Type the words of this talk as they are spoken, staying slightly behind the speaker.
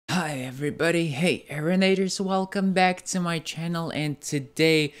Hi everybody, hey Aaronators, welcome back to my channel, and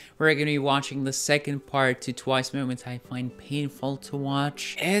today we're going to be watching the second part to Twice Moments I Find Painful to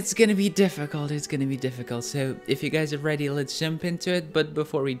Watch. It's gonna be difficult, so if you guys are ready, let's jump into it. But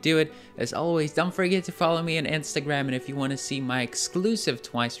before we do it, as always, don't forget to follow me on Instagram, and if you want to see my exclusive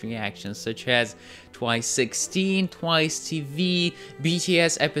Twice reactions such as Twice 16, Twice TV,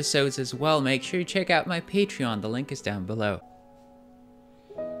 BTS episodes as well, make sure you check out my Patreon, the link is down below.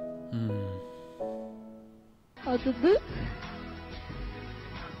 Acıdı.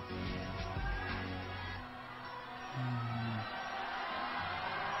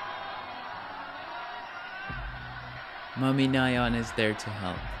 Mummy Nayeon is there to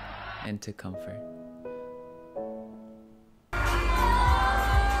help and to comfort.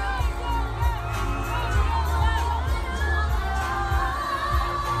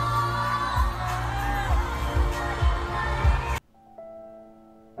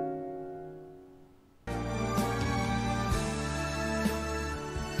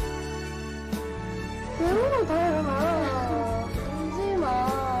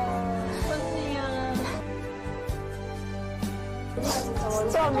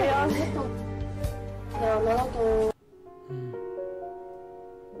 진짜 미안해. 나도.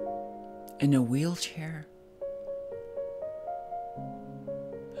 In a wheelchair?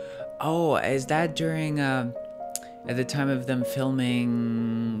 Oh, is that during at the time of them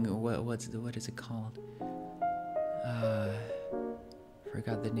filming what is it called?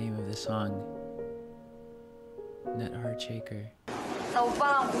 Forgot the name of the song. Net Heart Shaker. 나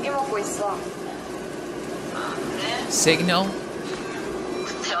오빠랑 고기 먹고 있어. Signal?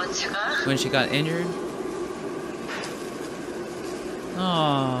 When she got injured?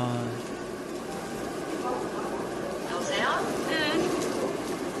 Aww. 여보세요? 응.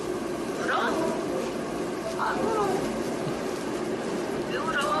 울어? 안 울어. 왜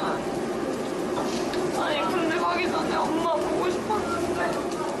울어? 아니 근데 가기 전에 엄마 보고 싶었는데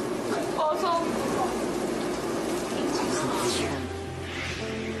와서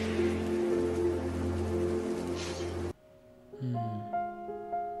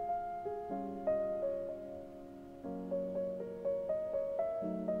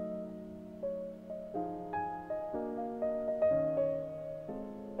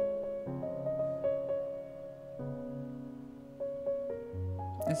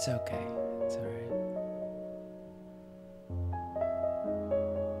It's okay. It's alright.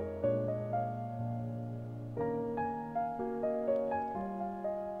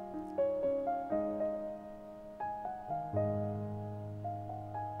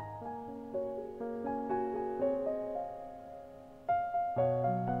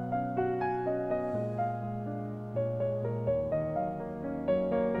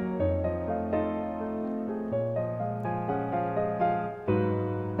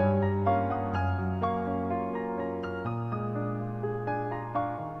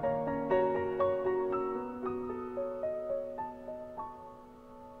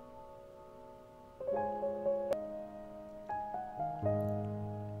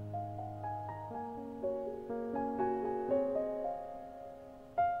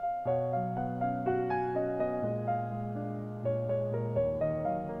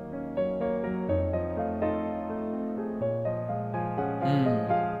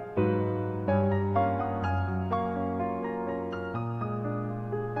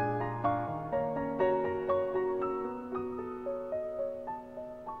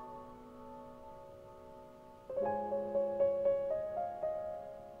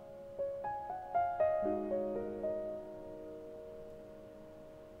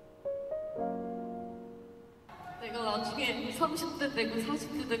 내가 나중에 30대 되고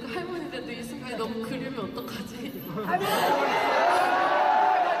 40대 되고 할머니 돼도 이 순간에 너무 그리우면 어떡하지?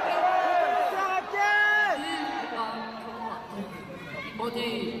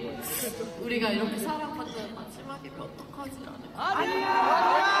 이번에 우리가 이렇게 사랑받는 마지막이면 어떡하지?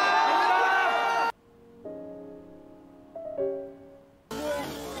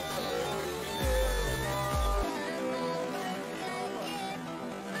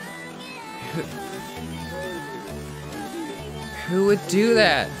 Who would do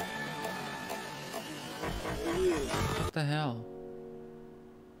that? What the hell?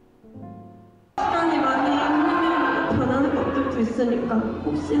 시간이 많이 변하는 것들도 있으니까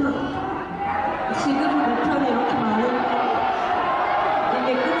혹시나 지금 목표는 이렇게 많은데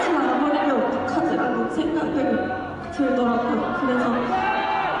이게 끝이 나버리면 어떡하지라는 생각을 들더라고요. 그래서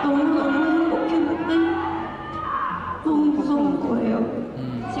너무너무 행복했는데 너무 무서운 거예요.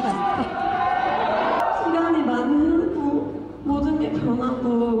 시간이 많이 흐르고 모든 게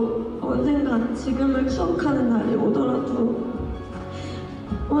변하고 언젠간 지금을 추억하는 날이 오더라도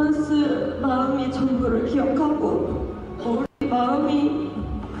로만스 마음이 전부를 기억하고 우리 마음이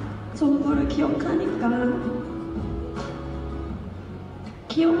전부를 기억하니까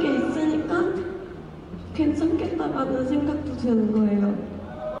기억에 있으니까 괜찮겠다라는 생각도 드는 거예요.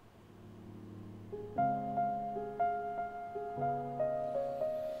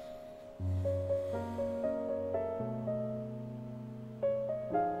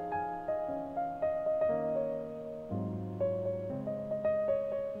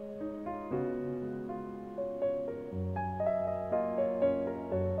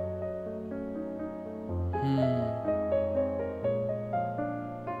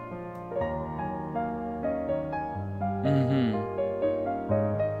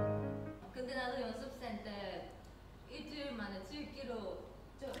 근데 나도 연습생 때 일주일 만에 7kg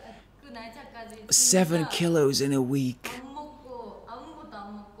그 날짜까지 7 kilos in a week. 안 먹고 아무것도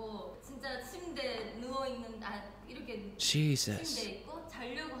안 먹고 진짜 침대에 누워 있는 이렇게 Jesus. 침대에 있고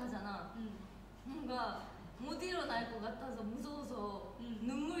자려고 하잖아. 뭔가 못 일어날 것 같아서 무서워서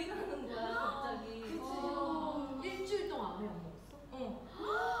눈물이 나는 거야 갑자기. 일주일 동안 아예 안 먹었어?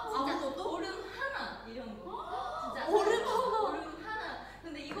 진짜 아무것도? 얼음 하나 이런 거. 진짜 얼음 하나? 얼음 하나.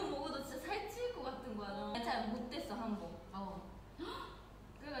 근데 이거 먹어도 진짜 살찔 것 같은 거야. 너무 잘 못 됐어 한 번.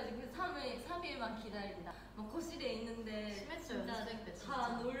 그래가지고 그 3일만 기다리다. 막 거실에 있는데 심했죠, 진짜 연습생 때 진짜.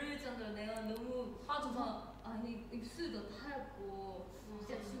 다 놀릴 정도로 내가 너무 빠져서? 막 아니 입술도 하얗고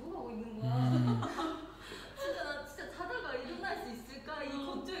진짜 죽어가고 있는 거야. 진짜 나 진짜 자다가 일어날 수 있을까 이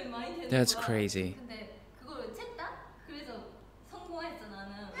걱정이 많이 되는 That's 거야. crazy. 근데 그걸 챘다? 그래서 성공했어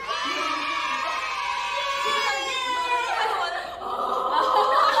나는.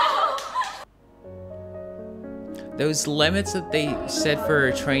 Those limits that they set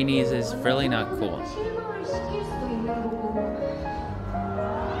for trainees is really not cool. 실망을 시킬 수도 있는 거고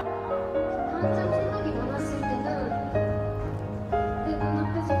한참 생각이 많았을 때는 내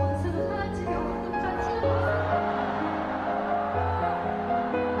눈앞에서 원수가 사라지면 어떡하지?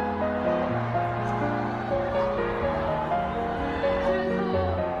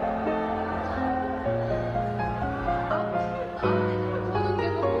 앞을 가는 게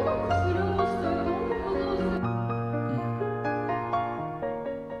너무너무 두려웠어요. 너무 무서웠어요.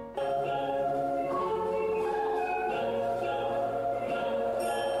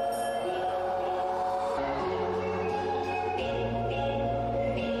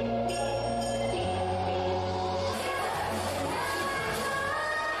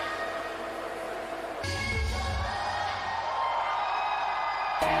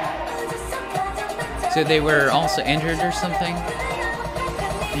 So they were also injured or something?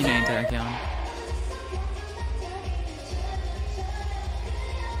 Again.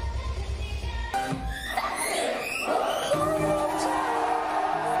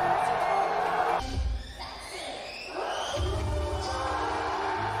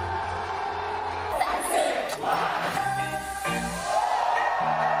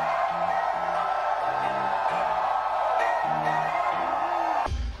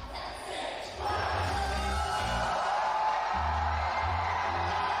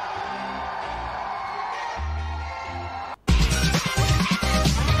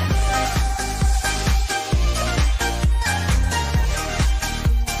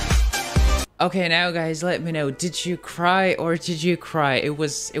 Okay, now guys, let me know, did you cry or did you cry? It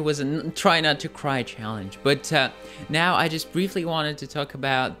was a try not to cry challenge. But now I just briefly wanted to talk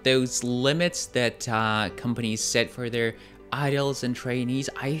about those limits that companies set for their idols and trainees.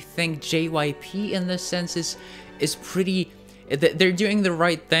 I think JYP in this sense is pretty, they're doing the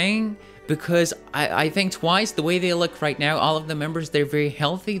right thing. Because I think Twice, the way they look right now, all of the members, they're very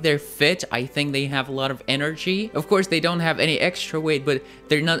healthy, they're fit, I think they have a lot of energy. Of course, they don't have any extra weight, but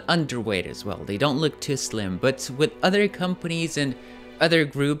they're not underweight as well. They don't look too slim. But with other companies and other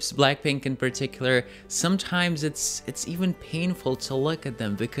groups, Blackpink in particular, sometimes it's even painful to look at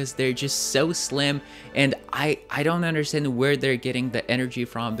them because they're just so slim, and I don't understand where they're getting the energy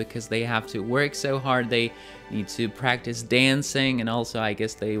from, because they have to work so hard. They need to practice dancing, and also I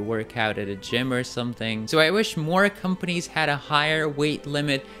guess they work out at a gym or something. So I wish more companies had a higher weight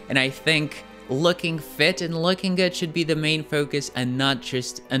limit, and I think looking fit and looking good should be the main focus and not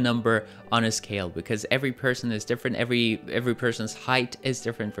just a number on a scale, because every person is different. Every person's height is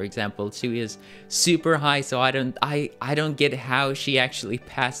different. For example, Tsuyu is super high, so I don't get how she actually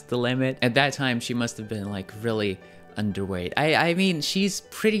passed the limit. At that time she must have been like really underweight. I mean, she's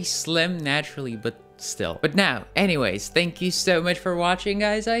pretty slim naturally, but still. But now, anyways, thank you so much for watching,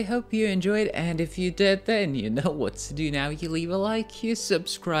 guys. I hope you enjoyed, and if you did, then you know what to do now. You leave a like, you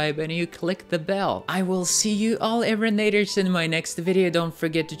subscribe, and you click the bell. I will see you all Erinators in my next video. Don't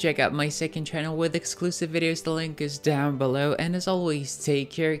forget to check out my second channel with exclusive videos. The link is down below, and as always, take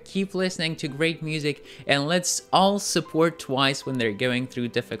care, keep listening to great music, and let's all support Twice when they're going through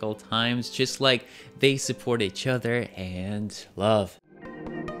difficult times, just like they support each other, and love.